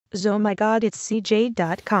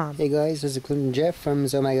zomygoditscj.com. Hey guys, this is Clinton Jeff from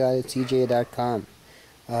zomygoditscj.com.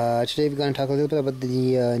 Today we're going to talk a little bit about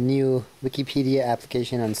the new Wikipedia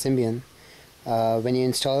application on Symbian. When you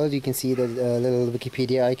install it, you can see that little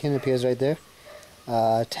Wikipedia icon appears right there.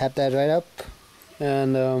 Tap that right up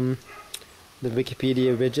and the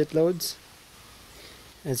Wikipedia widget loads.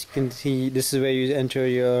 As you can see, this is where you enter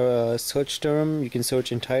your search term. You can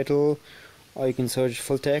search in title or you can search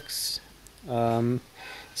full text.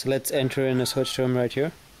 So let's enter in a search term right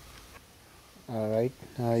here. Alright,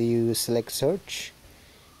 now you select search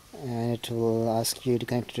and it will ask you to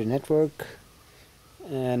connect to the network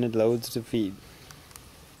and it loads the feed.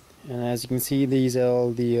 And as you can see, these are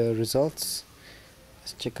all the results.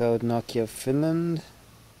 Let's check out Nokia Finland.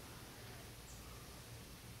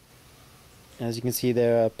 As you can see,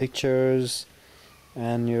 there are pictures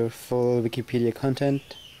and your full Wikipedia content.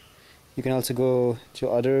 You can also go to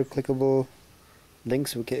other clickable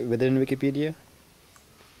links within Wikipedia.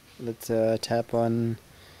 Let's tap on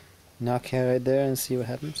Nokia right there and see what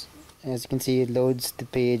happens. As you can see, it loads the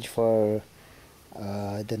page for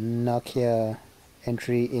the Nokia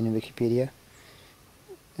entry in Wikipedia,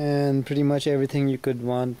 and pretty much everything you could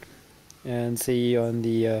want and see on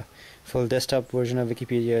the full desktop version of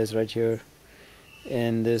Wikipedia is right here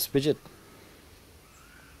in this widget.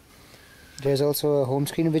 There's also a home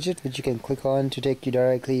screen widget which you can click on to take you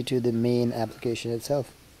directly to the main application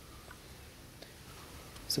itself.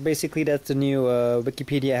 So basically that's the new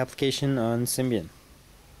Wikipedia application on Symbian.